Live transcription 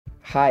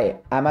Hi,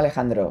 I'm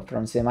Alejandro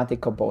from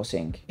Semantic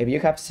Composing. If you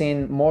have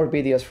seen more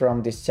videos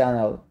from this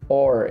channel,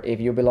 or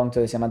if you belong to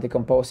the Semantic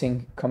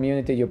Composing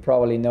community, you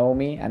probably know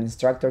me. I'm an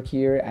instructor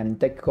here, I'm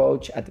tech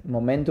coach at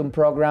Momentum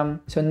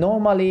program. So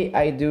normally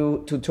I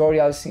do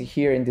tutorials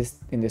here in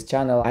this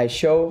channel. I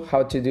show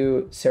how to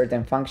do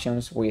certain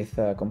functions with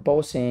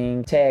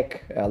composing,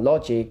 tech,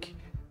 logic,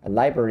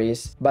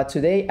 libraries, but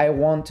today I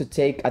want to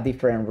take a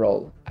different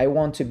role. I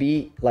want to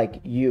be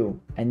like you,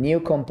 a new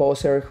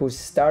composer who's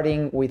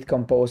starting with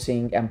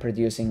composing and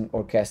producing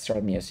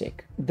orchestral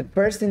music. The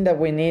first thing that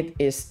we need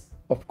is,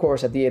 of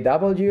course, a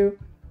DAW,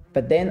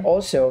 but then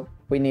also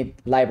we need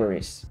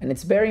libraries. And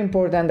it's very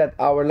important that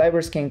our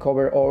libraries can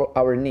cover all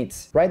our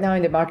needs. Right now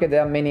in the market,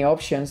 there are many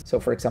options. So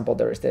for example,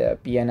 there is the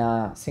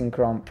VSL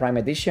Synchron Prime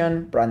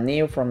Edition, brand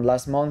new from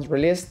last month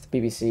released,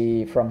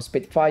 BBC from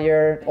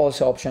Spitfire,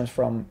 also options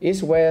from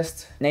East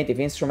West, native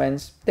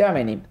instruments. There are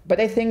many. But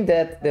I think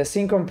that the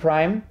Synchron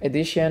Prime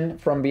Edition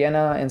from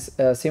Vienna and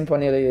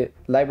Symphony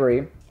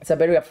Library, it's a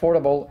very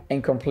affordable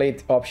and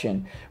complete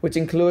option, which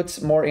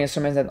includes more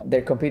instruments than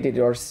their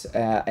competitors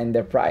and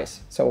their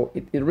price. So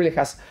it really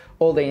has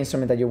all the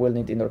instruments that you will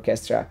need in the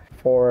orchestra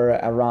for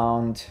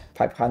around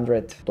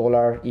 $500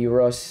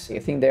 euros. I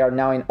think they are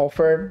now in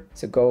offer,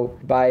 so go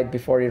buy it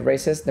before it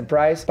raises the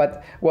price.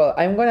 But well,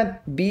 I'm gonna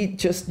be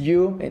just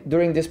you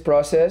during this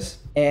process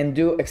and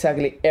do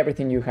exactly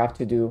everything you have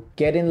to do.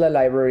 Getting the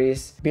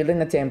libraries, building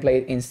a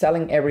template,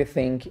 installing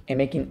everything, and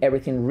making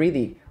everything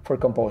ready for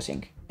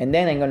composing. And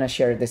then I'm gonna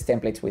share these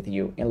templates with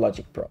you in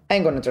Logic Pro.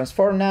 I'm gonna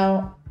transform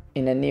now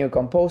in a new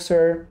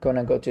composer,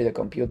 gonna go to the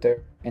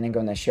computer, and I'm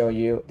gonna show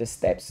you the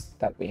steps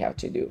that we have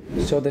to do.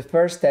 So the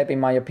first step, in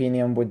my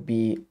opinion, would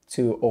be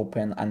to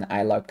open an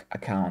iLok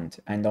account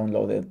and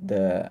download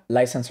the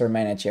licensor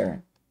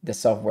manager, the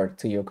software,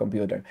 to your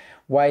computer.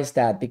 Why is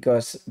that?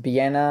 Because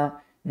Vienna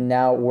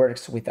now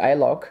works with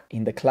iLok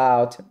in the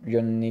cloud. You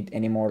don't need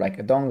anymore like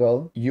a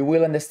dongle. You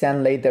will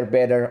understand later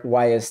better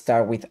why I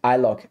start with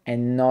iLok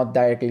and not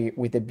directly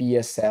with the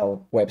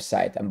VSL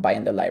website and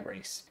buying the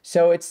libraries.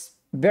 So it's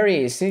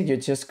very easy. You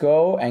just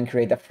go and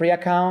create a free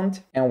account,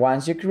 and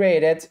once you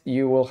create it,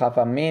 you will have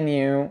a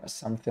menu,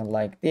 something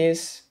like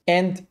this,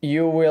 and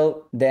you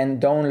will then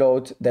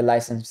download the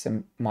license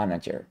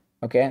manager.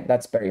 Okay,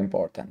 that's very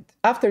important.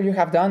 After you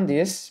have done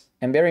this,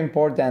 and very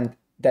important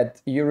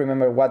that you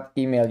remember what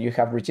email you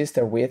have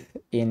registered with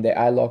in the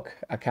iLok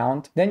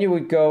account, then you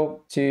would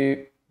go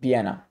to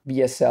Vienna,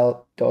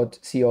 vsl.co.at.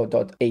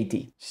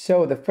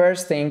 So the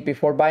first thing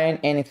before buying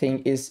anything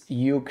is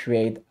you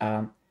create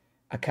an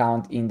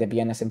account in the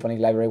Vienna Symphony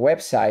Library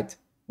website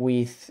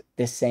with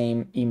the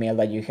same email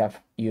that you have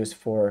used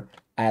for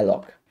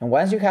iLok. And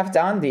once you have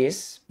done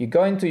this, you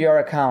go into your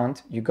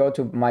account, you go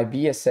to My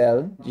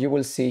VSL, you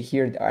will see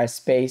here a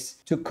space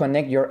to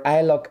connect your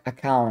iLok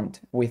account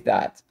with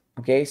that.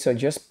 Okay, so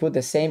just put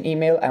the same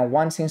email, and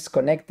once it's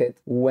connected,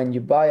 when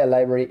you buy a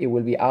library, it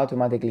will be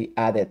automatically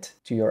added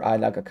to your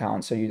iLok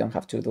account, so you don't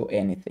have to do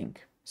anything.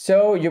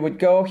 So you would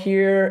go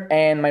here,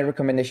 and my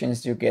recommendation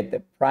is you get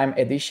the Prime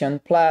Edition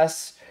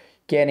Plus,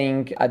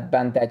 getting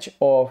advantage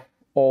of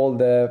all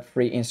the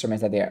free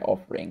instruments that they are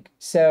offering.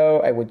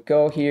 So I would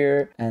go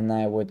here and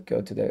I would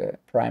go to the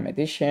Prime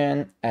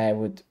Edition. I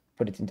would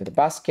put it into the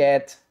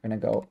basket. I'm gonna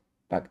go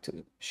back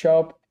to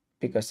shop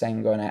because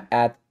I'm gonna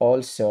add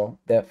also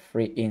the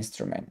free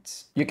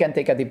instruments. You can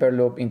take a deeper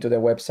look into the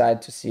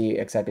website to see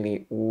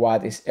exactly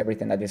what is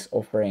everything that is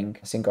offering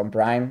Synchron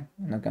Prime.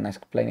 I'm not gonna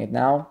explain it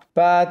now,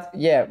 but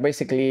yeah,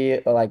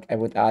 basically like I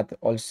would add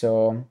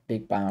also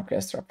Big Band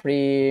Orchestra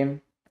free.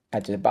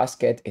 Add to the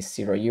basket is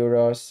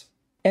 €0.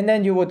 And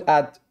then you would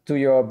add to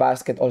your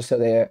basket also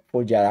the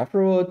full Jara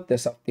Fruit, the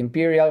Soft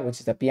Imperial,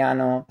 which is the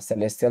piano,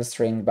 Celestial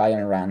String,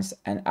 Violin Runs,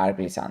 and Arc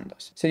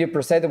Glissandos. So you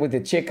proceed with the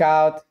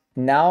checkout.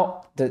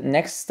 Now the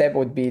next step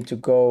would be to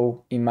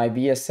go in My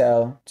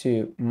VSL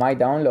to My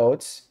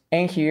Downloads,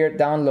 and here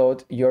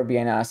download your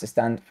Vienna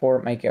Assistant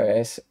for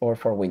macOS or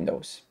for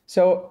Windows.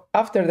 So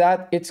after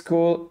that, it's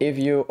cool if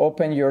you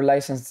open your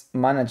license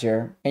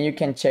manager and you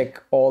can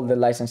check all the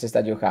licenses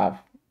that you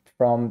have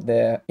from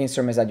the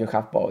instruments that you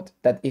have bought,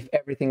 that if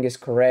everything is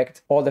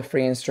correct, all the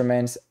free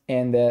instruments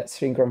and the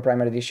Synchron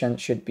Prime Edition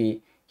should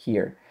be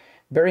here.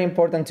 Very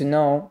important to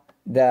know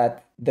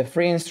that the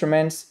free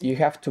instruments, you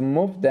have to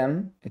move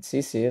them. It's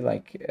easy,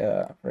 like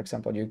for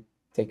example, you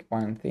take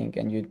one thing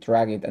and you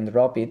drag it and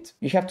drop it.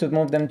 You have to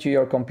move them to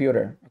your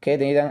computer, okay?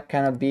 They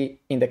cannot be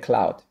in the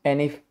cloud.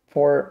 And if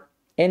for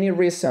any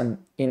reason,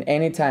 in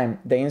any time,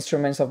 the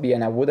instruments of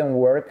Vienna wouldn't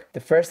work, the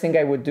first thing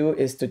I would do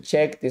is to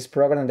check this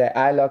program, the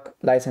iLok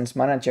License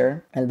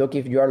Manager, and look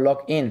if you are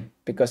logged in.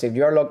 Because if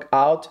you are logged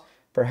out,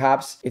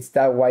 perhaps it's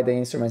that why the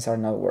instruments are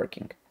not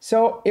working.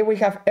 So if we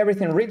have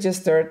everything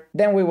registered,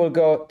 then we will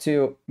go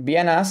to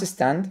Vienna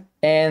Assistant,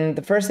 And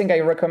the first thing I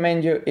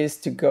recommend you is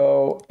to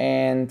go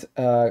and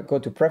go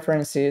to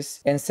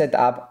preferences and set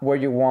up where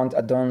you want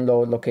a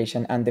download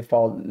location and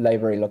default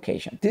library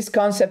location. This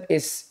concept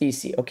is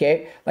easy,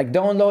 okay? Like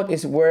download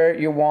is where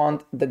you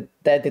want the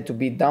data to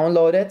be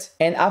downloaded,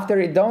 and after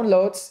it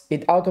downloads,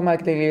 it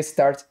automatically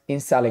starts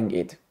installing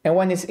it. And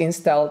when it's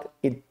installed,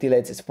 it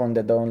deletes it from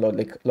the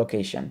download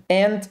location.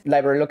 And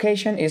library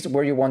location is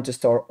where you want to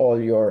store all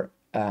your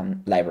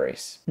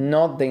libraries,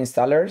 not the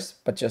installers,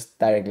 but just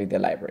directly the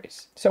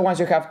libraries. So once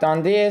you have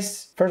done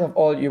this, first of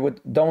all, you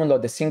would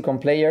download the Synchron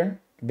player,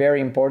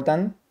 very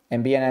important,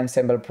 and be an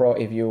Ensemble Pro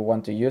if you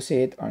want to use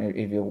it or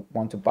if you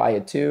want to buy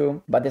it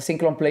too. But the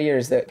Synchron player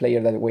is the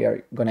player that we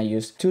are gonna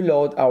use to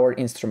load our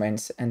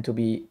instruments and to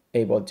be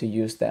able to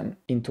use them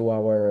into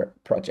our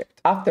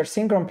project. After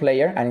Synchron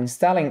player and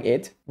installing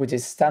it, which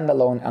is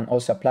standalone and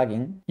also a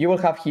plugin, you will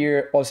have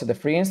here also the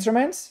free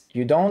instruments.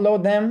 You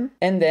download them,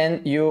 and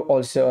then you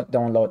also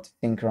download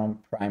Synchron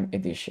Prime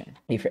Edition.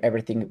 If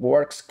everything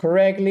works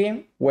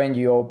correctly, when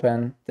you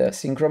open the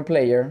Synchron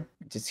player,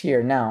 which is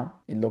here now,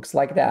 it looks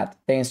like that.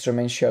 The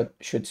instrument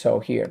should show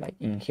here, like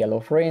in Hello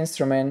Free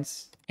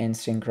Instruments and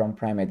Synchron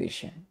Prime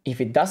Edition.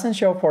 If it doesn't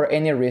show for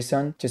any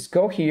reason, just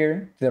go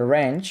here to the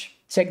range,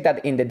 check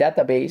that in the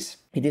database,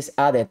 it is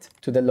added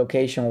to the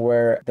location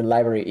where the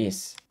library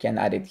is. You can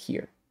add it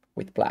here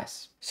with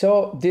plus.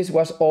 So this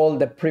was all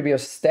the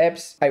previous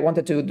steps. I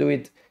wanted to do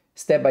it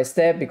step by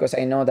step because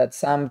I know that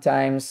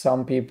sometimes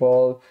some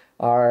people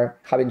are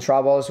having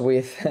troubles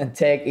with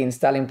tech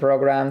installing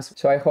programs.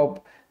 So I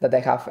hope that I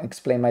have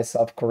explained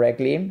myself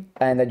correctly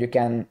and that you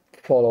can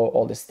follow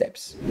all the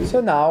steps.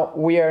 So now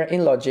we are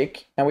in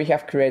Logic and we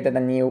have created a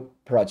new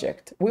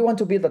project. We want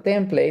to build a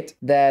template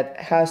that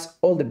has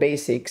all the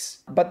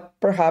basics, but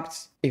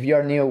perhaps if you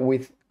are new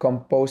with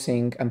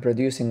composing and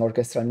producing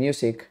orchestral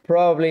music,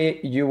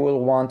 probably you will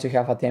want to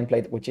have a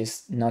template which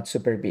is not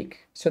super big,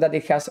 so that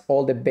it has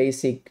all the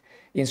basic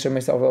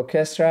instruments of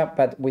orchestra,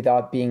 but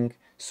without being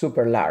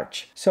super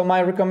large. So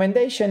my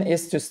recommendation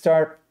is to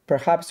start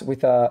perhaps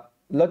with a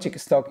Logic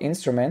stock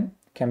instrument.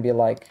 Can be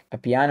like a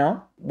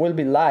piano, will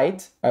be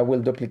light. I will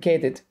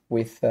duplicate it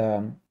with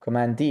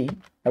Command D.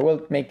 I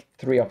will make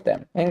 3 of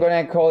them. I'm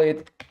gonna call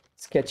it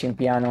sketching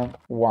piano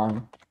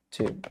 1,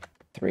 2,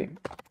 3.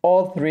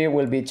 All 3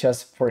 will be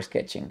just for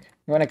sketching.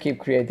 I'm gonna keep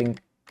creating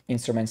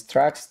instruments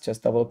tracks,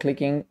 just double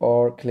clicking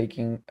or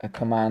clicking a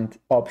Command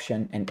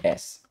Option and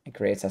S. It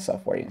creates a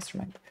software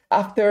instrument.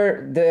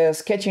 After the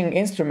sketching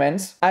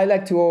instruments, I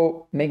like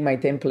to make my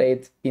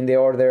template in the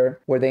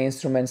order where the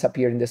instruments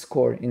appear in the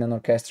score in an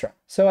orchestra.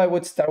 So I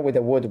would start with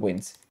the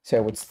woodwinds. So I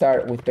would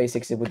start with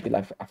basics. It would be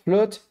like a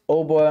flute,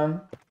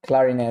 oboe,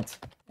 clarinet,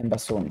 and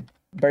bassoon.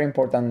 Very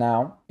important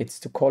now, it's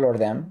to color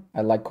them.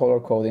 I like color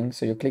coding.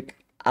 So you click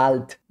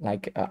Alt,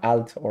 like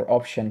Alt or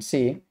Option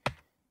C.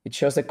 It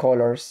shows the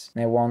colors,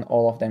 and I want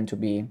all of them to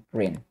be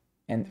green.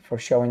 And for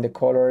showing the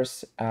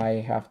colors,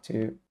 I have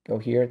to go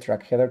here,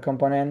 track header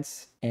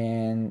components,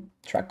 and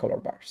track color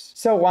bars.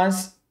 So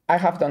once I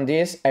have done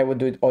this, I would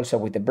do it also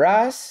with the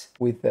brass,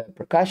 with the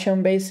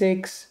percussion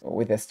basics,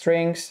 with the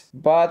strings.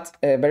 But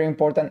very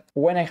important,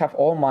 when I have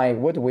all my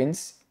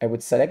woodwinds, I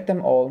would select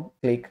them all,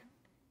 click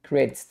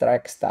Create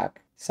Track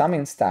Stack,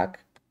 Summing Stack,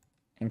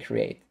 and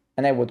Create.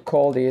 And I would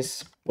call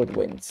this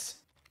woodwinds.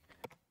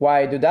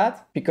 Why I do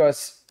that?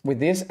 Because with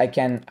this, I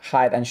can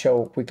hide and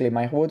show quickly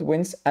my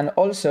woodwinds, and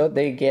also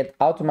they get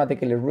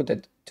automatically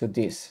routed to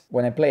this.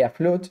 When I play a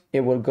flute,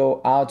 it will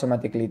go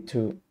automatically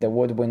to the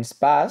woodwinds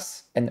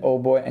bass and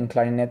oboe and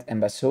clarinet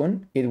and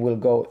bassoon. It will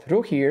go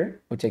through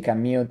here, which I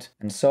can mute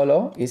and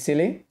solo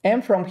easily.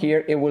 And from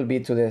here, it will be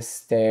to the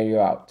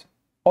stereo out.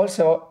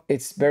 Also,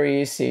 it's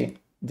very easy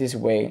this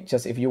way.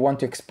 Just if you want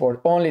to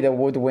export only the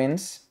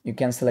woodwinds, you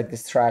can select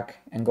this track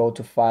and go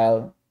to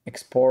File,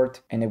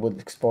 Export, and it will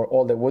export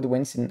all the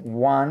woodwinds in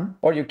one,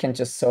 or you can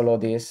just solo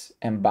this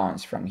and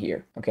bounce from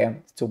here. Okay,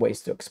 2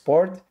 ways to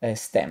export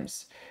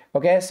stems.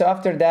 Okay, so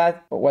after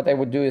that, what I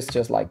would do is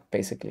just like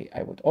basically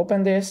I would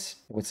open this,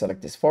 I would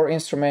select these 4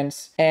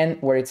 instruments,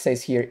 and where it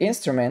says here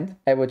instrument,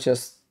 I would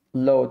just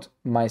load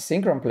my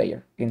Synchron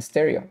player in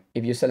stereo.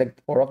 If you select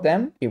 4 of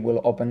them, it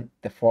will open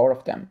the 4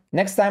 of them.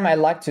 Next time I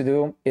like to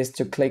do is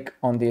to click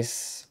on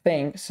this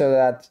thing so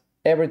that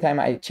every time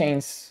I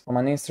change from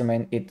an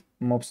instrument, it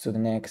moves to the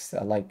next.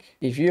 Like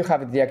if you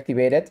have it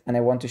deactivated and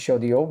I want to show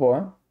the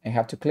oboe, I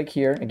have to click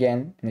here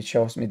again and it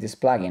shows me this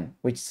plugin,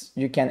 which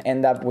you can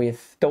end up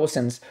with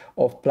dozens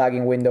of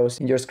plugin windows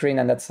in your screen,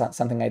 and that's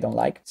something I don't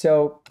like.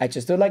 So I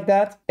just do like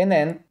that, and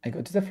then I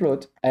go to the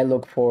flute, I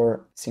look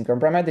for Synchron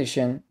Prime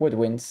Edition,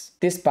 woodwinds,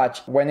 this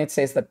patch. When it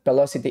says that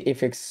velocity,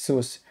 effects,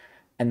 sus,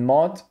 and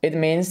mod, it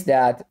means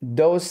that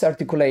those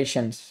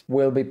articulations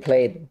will be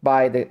played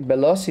by the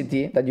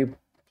velocity that you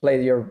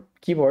play your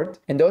keyboard,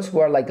 and those who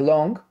are like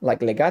long, like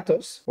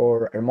legatos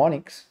or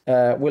harmonics,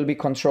 will be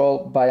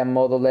controlled by a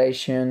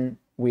modulation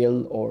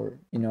wheel or,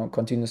 you know,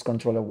 continuous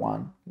controller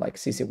one, like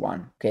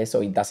CC1. Okay,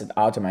 so it does it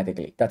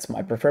automatically. That's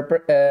my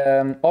preferred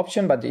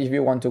option, but if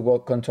you want to go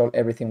control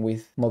everything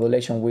with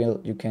modulation wheel,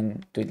 you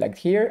can do it like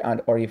here,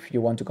 or if you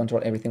want to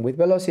control everything with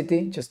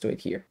velocity, just do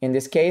it here. In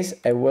this case,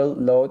 I will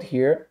load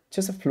here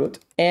just a flute,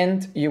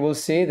 and you will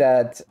see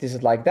that this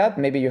is like that.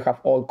 Maybe you have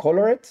all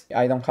colored.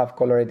 I don't have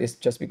colored, it's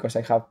just because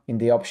I have in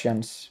the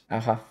options, I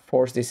have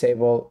force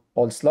disable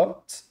all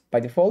slots by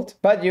default,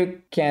 but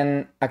you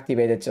can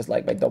activate it just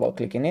like by double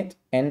clicking it,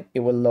 and it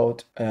will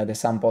load the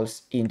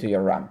samples into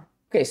your RAM.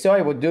 Okay, so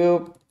I would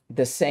do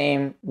the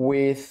same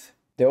with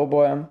the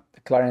oboe,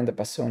 the clarinet, the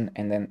bassoon,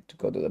 and then to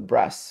go to the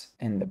brass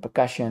and the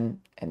percussion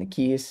and the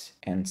keys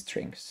and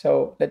strings.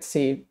 So let's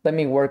see, let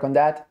me work on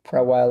that for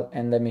a while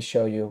and let me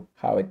show you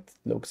how it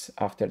looks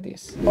after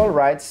this. All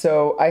right,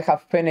 so I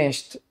have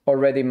finished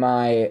already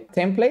my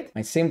template,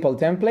 my simple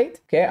template.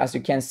 Okay, as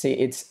you can see,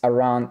 it's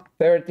around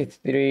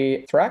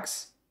 33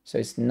 tracks. So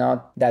it's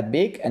not that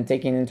big, and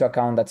taking into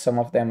account that some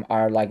of them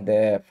are like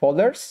the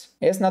folders,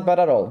 it's not bad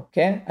at all.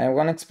 Okay, I'm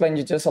gonna explain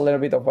you just a little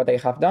bit of what I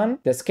have done.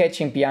 The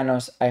sketching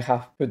pianos, I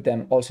have put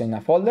them also in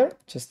a folder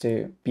just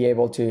to be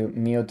able to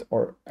mute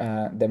or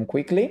them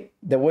quickly.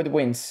 The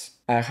woodwinds,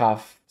 I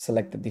have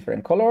selected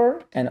different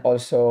color, and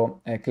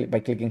also by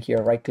clicking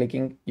here, right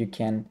clicking, you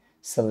can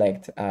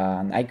select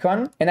an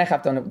icon. And I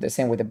have done the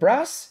same with the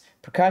brass,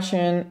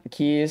 percussion,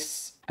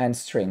 keys, and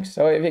strings.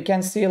 So if you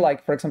can see,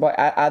 like, for example,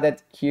 I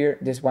added here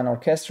this one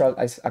orchestral,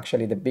 is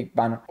actually the big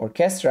band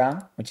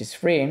orchestra, which is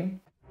free.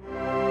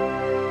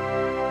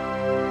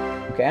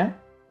 Okay,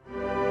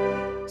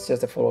 it's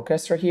just the full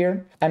orchestra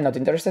here. I'm not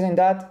interested in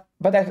that,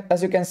 but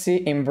as you can see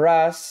in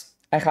brass,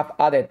 I have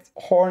added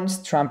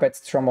horns,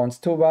 trumpets, trombones,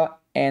 tuba,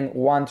 and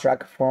one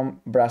track from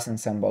brass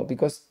ensemble,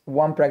 because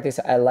one practice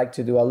I like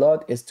to do a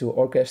lot is to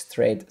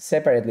orchestrate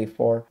separately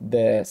for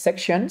the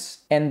sections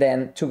and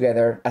then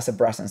together as a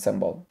brass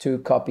ensemble to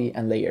copy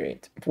and layer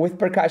it. With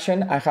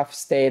percussion, I have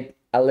stayed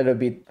a little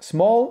bit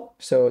small,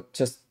 so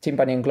just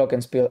timpani and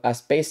glockenspiel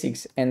as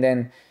basics, and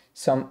then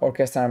some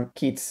orchestral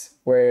kits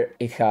where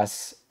it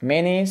has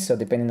many, so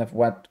depending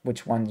on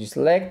which one you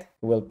select,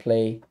 it will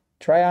play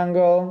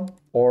triangle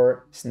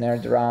or snare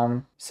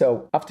drum.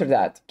 So after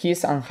that,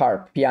 keys and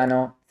harp,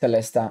 piano,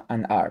 celesta,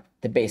 and harp,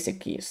 the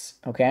basic keys,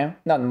 okay?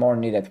 Not more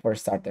needed for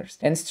starters.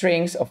 And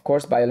strings, of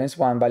course, violins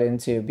 1, violin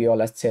 2,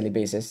 violas, cello,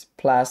 basses,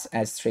 plus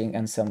a string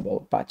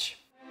ensemble patch.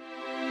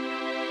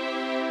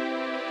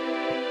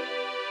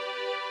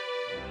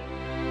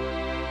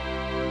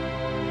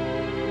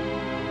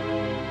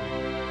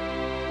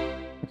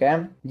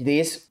 Okay,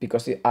 these,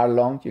 because they are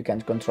long, you can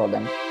control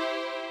them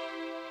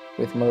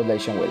with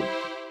modulation wheel.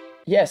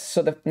 Yes,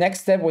 so the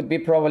next step would be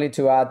probably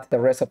to add the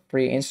rest of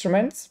free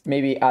instruments,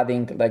 maybe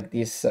adding like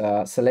these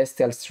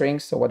celestial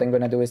strings. So what I'm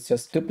going to do is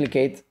just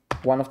duplicate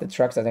one of the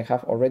tracks that I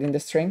have already in the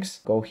strings,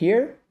 go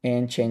here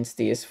and change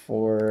this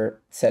for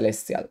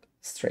celestial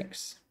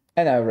strings.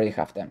 And I already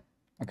have them.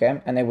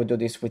 Okay, and I would do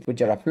this with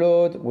Fujiwara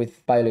flute,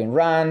 with violin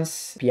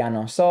runs,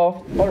 piano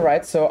soft. All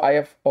right, so I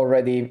have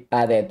already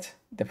added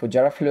the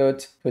Fujiwara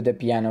flute to the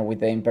piano with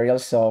the imperial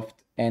soft,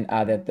 and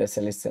added the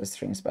celestial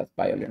strings but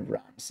violin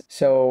runs.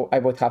 So I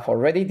would have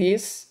already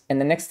this,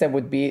 and the next step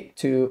would be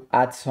to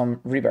add some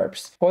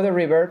reverbs. For the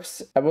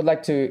reverbs, I would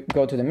like to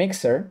go to the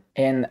mixer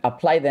and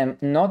apply them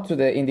not to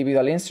the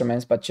individual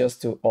instruments, but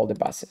just to all the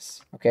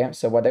basses. Okay,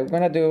 so what I'm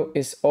gonna do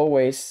is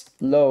always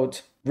load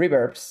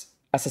reverbs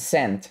as a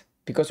send,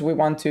 because we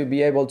want to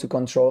be able to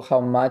control how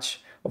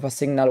much of a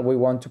signal we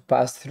want to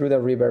pass through the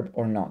reverb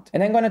or not.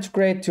 And I'm going to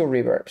create two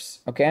reverbs,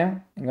 okay?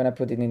 I'm going to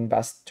put it in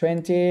bus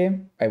 20.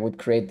 I would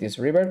create this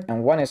reverb,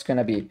 and one is going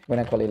to be, I'm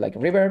going to call it like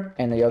reverb,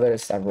 and the other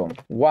is a room.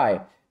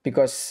 Why?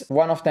 Because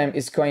one of them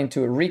is going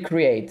to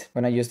recreate,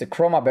 when I use the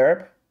chroma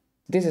verb,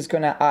 this is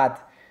going to add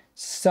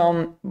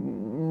some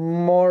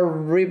more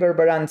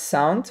reverberant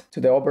sound to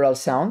the overall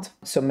sound,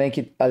 so make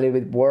it a little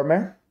bit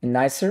warmer and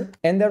nicer.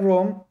 In the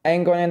room,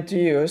 I'm going to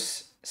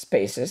use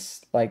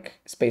spaces, like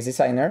Space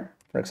Designer.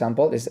 For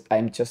example,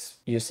 I'm just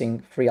using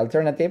free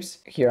alternatives.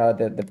 Here are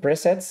the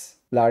presets,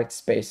 large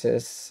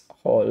spaces,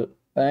 hole,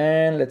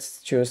 and let's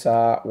choose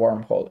a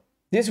wormhole.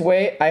 This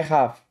way I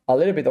have a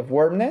little bit of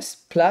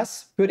warmness,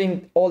 plus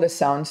putting all the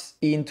sounds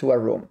into a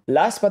room.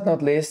 Last but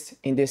not least,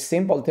 in this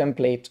simple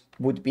template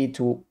would be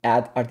to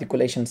add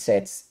articulation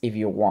sets if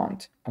you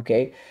want,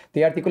 okay?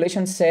 The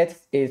articulation set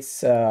is,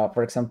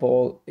 for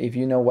example, if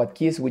you know what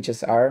key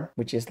switches are,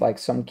 which is like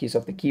some keys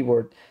of the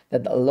keyboard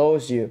that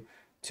allows you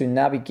to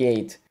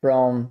navigate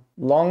from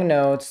long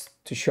notes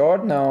to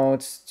short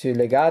notes to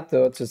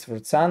legato to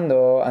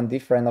sforzando and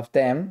different of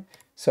them.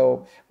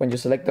 So when you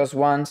select those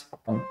ones,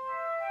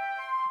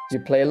 you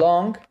play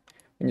long.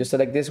 When you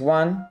select this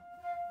one,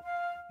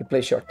 you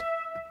play short.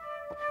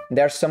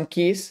 There are some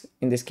keys,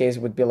 in this case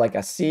would be like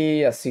a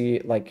C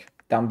like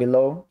down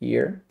below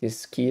here,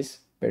 these keys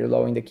very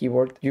low in the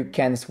keyboard, you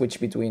can switch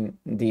between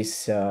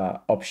these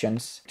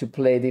options to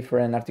play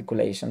different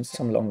articulations,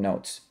 some long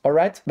notes. All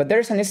right, but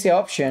there's an easy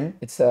option.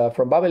 It's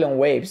from Babylon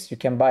Waves. You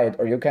can buy it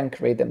or you can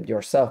create them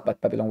yourself, but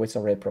Babylon Waves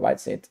already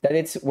provides it. That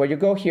it's where you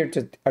go here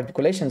to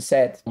articulation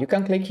set, you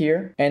can click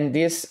here and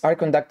this R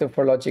conductor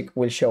for Logic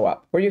will show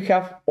up where you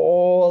have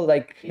all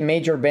like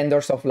major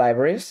vendors of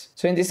libraries.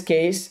 So in this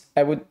case,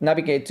 I would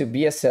navigate to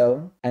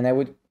VSL and I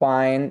would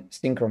find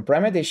Synchron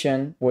Prime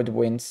Edition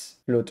Woodwinds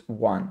Flute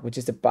 1, which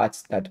is the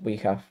patch that we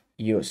have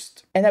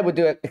used. And I would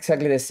do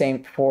exactly the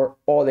same for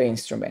all the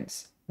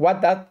instruments.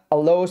 What that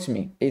allows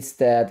me is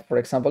that, for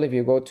example, if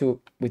you go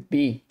with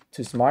B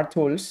to Smart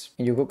Tools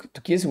and you go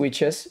to key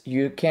switches,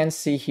 you can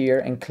see here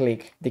and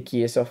click the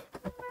keys of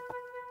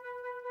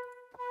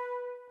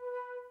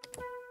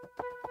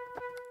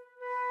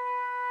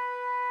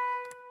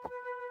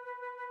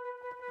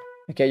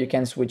okay, you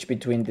can switch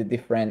between the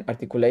different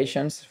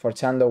articulations,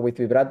 forzando with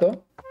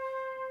vibrato.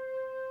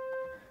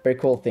 Very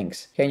cool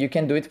things. And you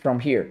can do it from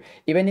here.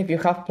 Even if you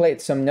have played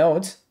some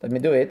notes, let me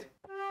do it.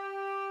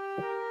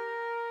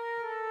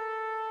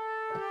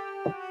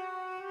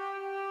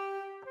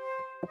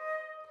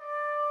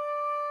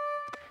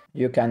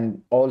 You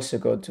can also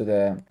go to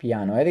the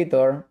piano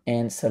editor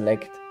and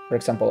select, for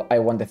example, I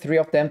want the 3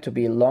 of them to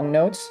be long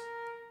notes.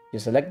 You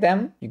select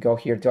them, you go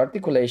here to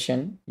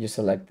articulation, you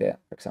select the,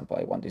 for example,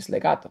 I want this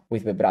legato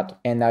with vibrato,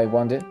 and I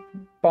want it,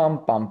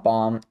 pam, pam,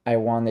 pam, I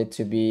want it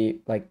to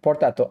be like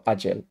portato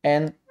agile,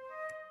 and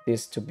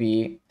this to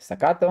be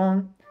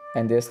staccato,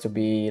 and this to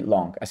be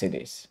long, as it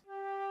is.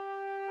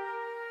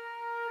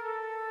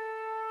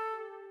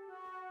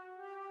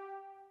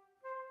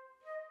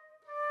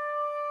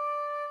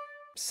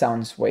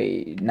 Sounds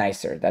way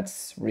nicer.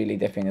 That's really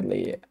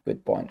definitely a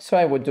good point. So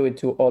I would do it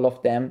to all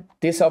of them.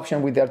 This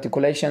option with the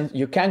articulations,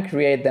 you can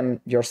create them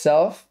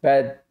yourself,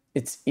 but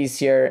it's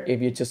easier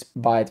if you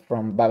just buy it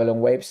from Babylon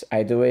Waves.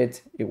 I do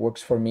it, it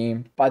works for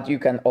me, but you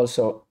can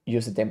also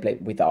use the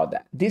template without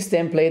that. This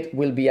template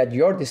will be at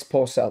your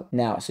disposal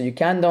now. So you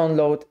can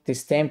download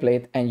this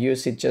template and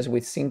use it just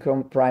with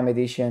Synchron Prime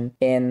Edition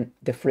and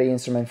the free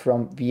instrument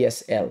from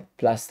VSL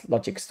plus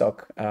Logic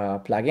Stock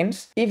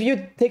plugins. If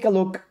you take a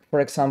look, for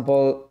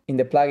example, in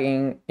the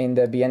plugin in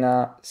the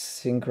Vienna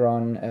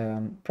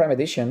Synchron Prime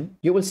Edition,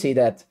 you will see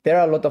that there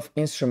are a lot of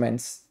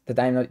instruments that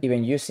I'm not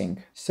even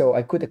using. So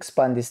I could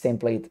expand this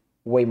template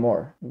way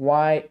more.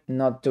 Why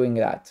not doing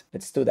that?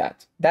 Let's do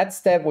that. That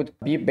step would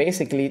be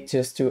basically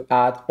just to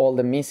add all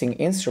the missing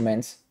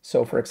instruments.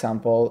 So for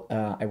example,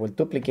 I will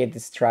duplicate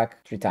this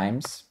track 3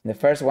 times. The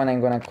first one,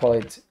 I'm gonna call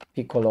it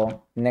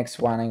piccolo. Next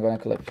one, I'm gonna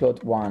call it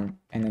flute 1.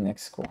 And the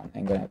next one,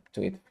 I'm gonna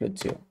do it flute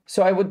 2.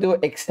 So I would do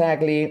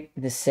exactly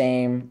the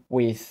same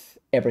with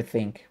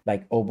everything,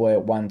 like oboe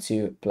 1,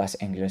 2 plus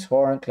English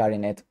horn,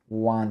 clarinet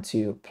 1,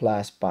 2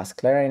 plus bass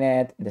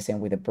clarinet, the same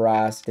with the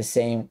brass, the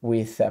same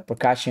with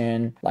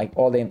percussion, like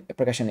all the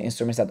percussion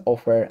instruments that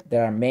offer,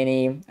 there are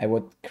many. I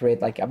would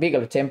create like a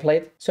bigger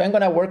template. So I'm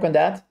gonna work on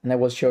that and I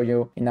will show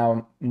you in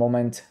a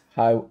moment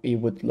how it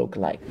would look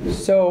like.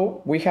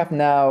 So we have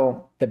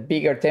now the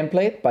bigger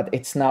template, but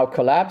it's now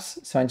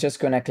collapsed. So I'm just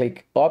gonna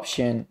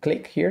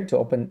click here to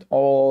open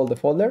all the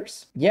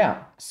folders.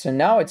 Yeah, so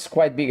now it's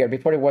quite bigger.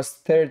 Before it was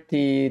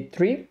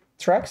 33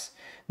 tracks.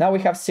 Now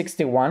we have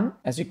 61.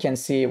 As you can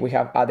see, we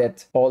have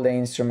added all the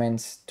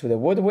instruments to the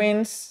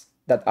woodwinds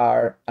that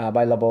are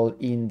available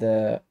in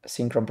the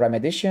Synchron Prime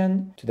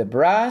Edition, to the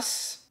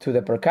brass, to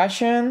the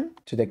percussion,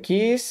 to the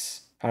keys,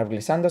 are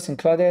glissandos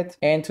included,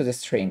 and to the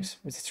strings.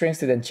 The strings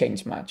didn't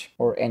change much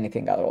or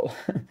anything at all.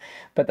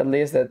 But at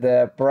least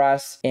the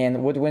brass and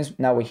woodwinds,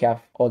 now we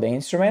have all the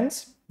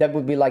instruments. That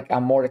would be like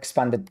a more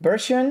expanded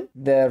version.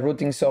 The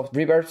routings of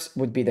reverbs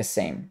would be the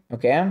same,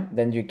 okay?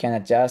 Then you can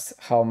adjust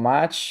how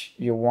much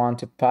you want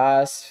to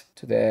pass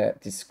to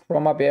this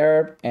chroma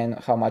verb and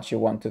how much you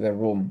want to the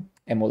room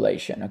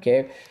emulation,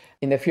 okay?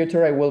 In the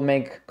future, I will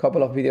make a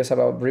couple of videos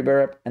about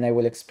reverb and I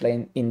will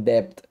explain in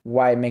depth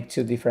why I make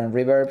 2 different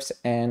reverbs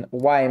and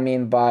what I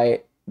mean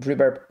by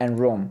reverb and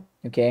room,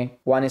 okay?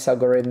 One is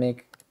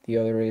algorithmic, the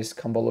other is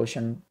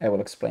convolution. I will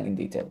explain in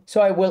detail.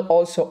 So I will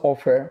also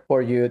offer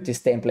for you this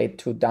template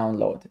to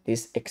download,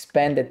 this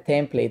expanded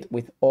template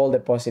with all the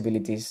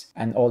possibilities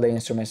and all the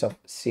instruments of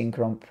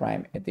Synchron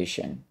Prime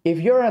Edition. If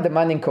you're a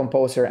demanding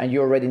composer and you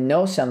already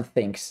know some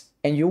things,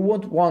 and you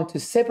would want to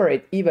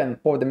separate even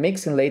for the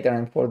mixing later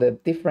and for the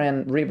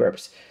different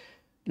reverbs,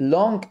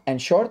 long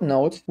and short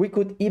notes, we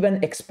could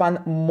even expand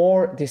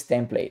more this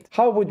template.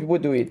 How would we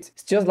do it?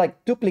 It's just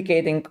like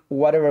duplicating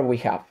whatever we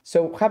have.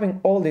 So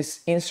having all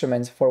these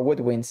instruments for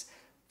woodwinds,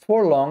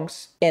 4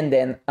 longs, and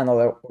then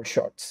another for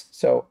shorts.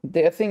 So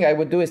the thing I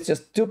would do is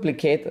just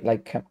duplicate,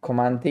 like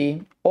Command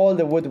D, all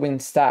the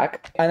woodwind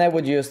stack, and I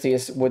would use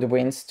these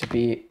woodwinds to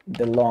be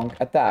the long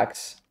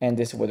attacks and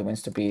these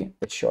woodwinds to be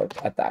the short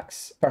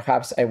attacks.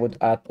 Perhaps I would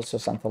add also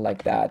something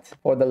like that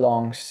for the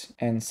longs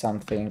and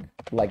something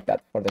like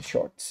that for the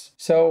shorts.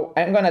 So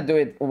I'm gonna do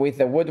it with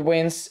the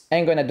woodwinds,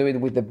 I'm gonna do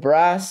it with the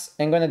brass,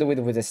 I'm gonna do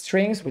it with the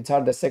strings, which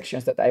are the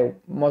sections that I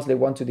mostly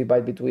want to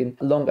divide between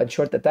long and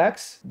short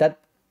attacks. That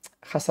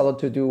has a lot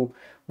to do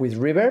with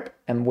reverb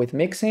and with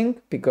mixing,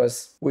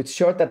 because with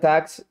short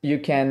attacks, you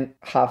can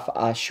have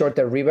a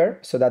shorter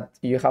reverb so that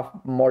you have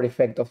more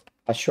effect of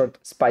a short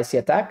spicy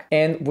attack.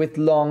 And with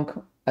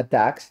long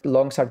attacks,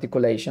 long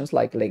articulations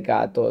like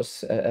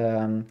legatos,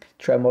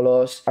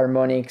 tremolos,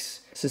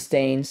 harmonics,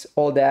 sustains,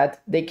 all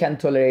that, they can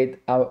tolerate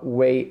a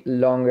way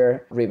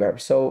longer reverb.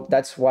 So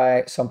that's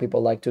why some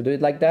people like to do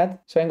it like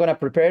that. So I'm gonna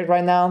prepare it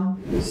right now.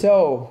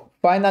 So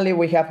finally,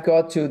 we have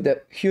got to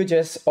the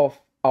hugest of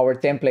our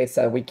templates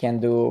that we can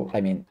do. I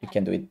mean, you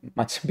can do it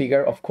much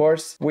bigger, of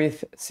course,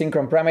 with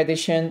Synchron Prime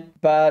Edition,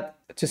 but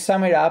to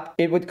sum it up,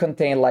 it would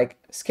contain like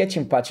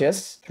sketching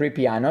patches, 3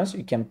 pianos,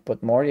 you can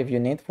put more if you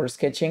need for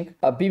sketching,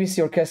 a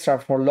BBC orchestra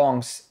for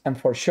longs and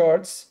for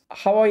shorts.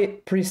 How I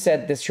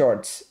preset the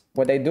shorts?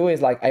 What I do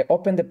is like I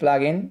open the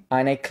plugin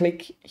and I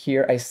click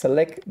here, I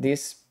select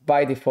this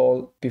by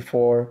default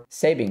before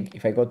saving.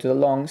 If I go to the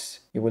longs,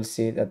 you will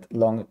see that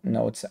long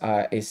notes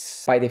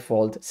is by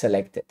default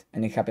selected.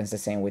 And it happens the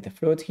same with the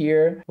flute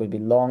here, will be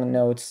long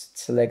notes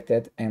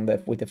selected, and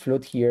with the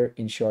flute here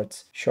in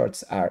shorts,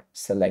 shorts are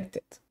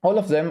selected. All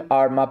of them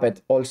are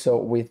mapped also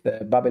with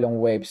the Babylon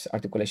Waves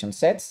articulation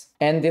sets,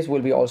 and this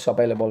will be also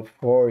available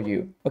for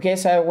you. Okay,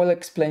 so I will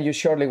explain you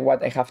shortly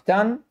what I have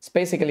done. It's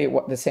basically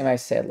what the same I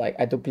said, like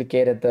I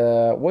duplicated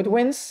the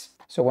woodwinds.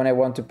 So when I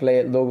want to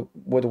play low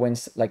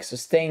woodwinds like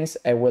sustains,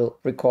 I will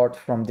record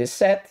from this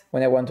set.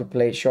 When I want to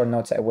play short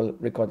notes, I will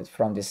record it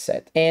from this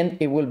set. And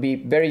it will be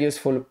very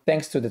useful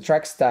thanks to the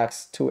track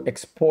stacks to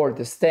export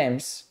the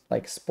stems,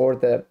 like export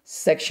the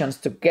sections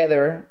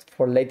together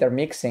for later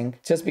mixing,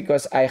 just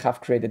because I have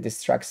created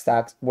this track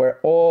stacks where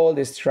all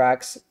these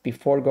tracks,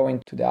 before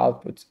going to the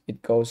output,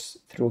 it goes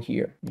through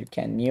here. You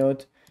can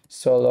mute,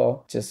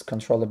 solo, just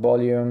control the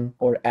volume,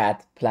 or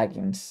add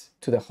plugins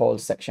to the whole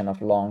section of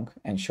long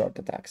and short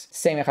attacks.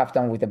 Same I have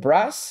done with the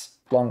brass,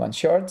 long and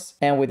shorts,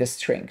 and with the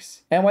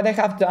strings. And what I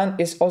have done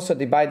is also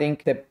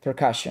dividing the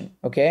percussion,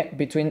 okay,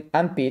 between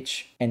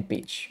unpitch and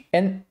pitch.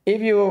 And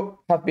if you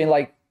have been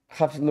like,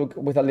 have to look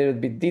with a little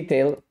bit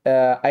detail,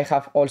 I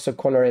have also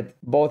colored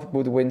both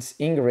woodwinds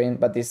in green,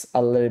 but it's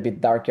a little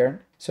bit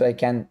darker, so I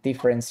can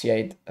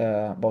differentiate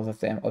both of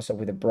them. Also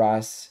with the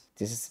brass,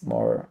 this is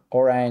more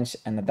orange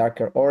and a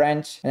darker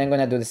orange. And I'm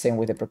gonna do the same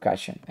with the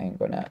percussion. I'm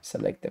gonna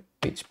select the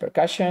pitch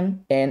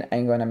percussion and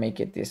I'm gonna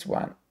make it this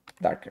one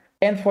darker.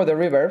 And for the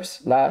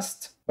reverbs,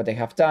 last, what I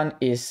have done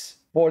is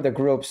for the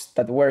groups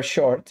that were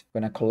short,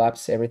 I'm gonna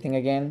collapse everything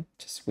again,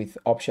 just with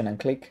Option and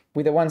click.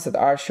 With the ones that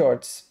are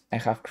shorts, I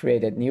have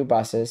created new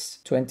buses,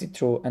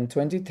 22 and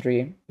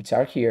 23, which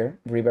are here,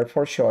 reverb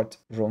for short,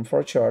 room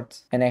for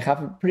short, and I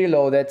have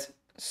preloaded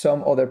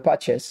some other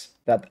patches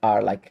that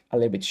are like a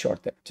little bit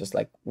shorter, just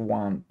like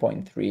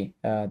 1.3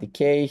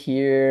 decay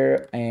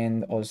here,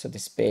 and also the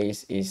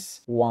space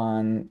is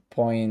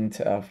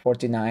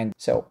 1.49,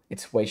 so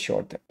it's way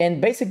shorter.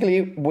 And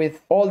basically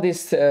with all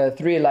these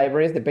 3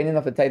 libraries, depending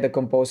on the type of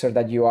composer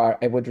that you are,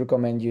 I would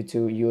recommend you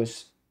to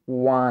use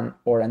one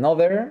or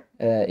another.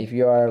 If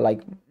you are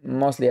like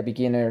mostly a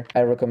beginner,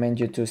 I recommend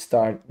you to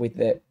start with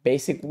the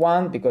basic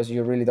one because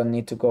you really don't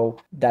need to go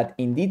that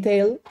in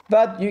detail,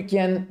 but you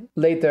can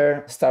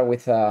later start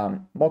with a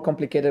more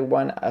complicated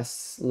one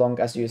as long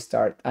as you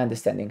start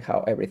understanding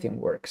how everything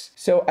works.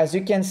 So as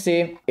you can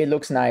see, it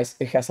looks nice.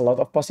 It has a lot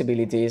of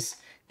possibilities.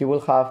 You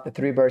will have the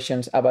 3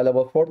 versions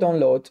available for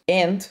download.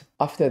 And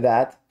after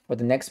that, for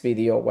the next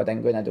video, what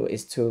I'm gonna do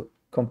is to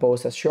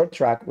compose a short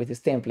track with this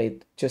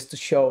template just to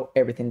show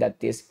everything that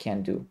this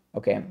can do,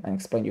 okay, and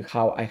explain you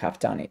how I have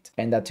done it.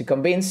 And that to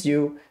convince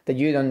you that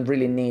you don't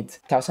really need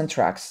 1,000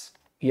 tracks,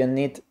 you don't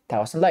need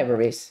 1,000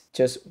 libraries,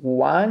 just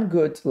one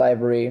good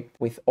library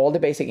with all the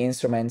basic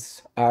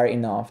instruments are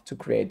enough to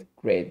create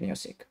great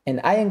music.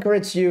 And I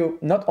encourage you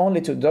not only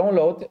to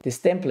download this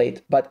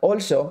template, but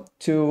also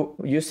to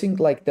using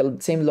like the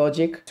same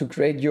logic to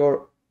create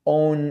your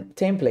own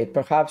template.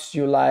 Perhaps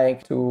you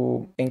like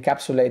to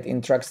encapsulate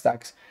in track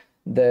stacks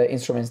the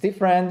instruments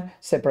different,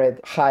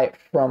 separate high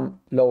from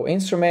low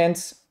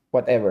instruments,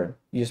 whatever,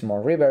 use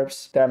more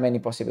reverbs. There are many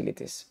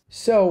possibilities.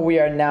 So we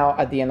are now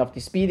at the end of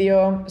this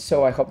video.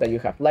 So I hope that you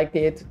have liked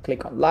it.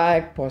 Click on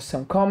like, post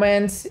some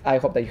comments. I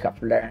hope that you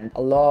have learned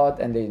a lot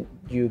and that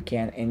you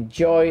can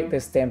enjoy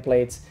these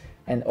templates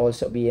and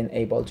also being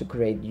able to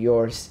create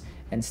yours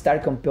and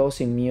start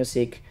composing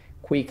music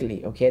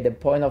quickly, okay? The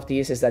point of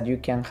this is that you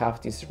can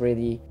have this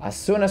ready as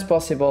soon as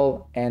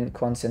possible and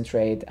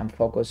concentrate and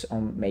focus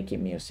on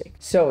making music.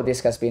 So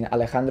this has been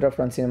Alejandro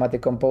from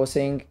Cinematic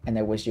Composing, and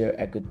I wish you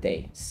a good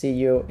day. See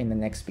you in the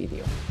next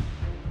video.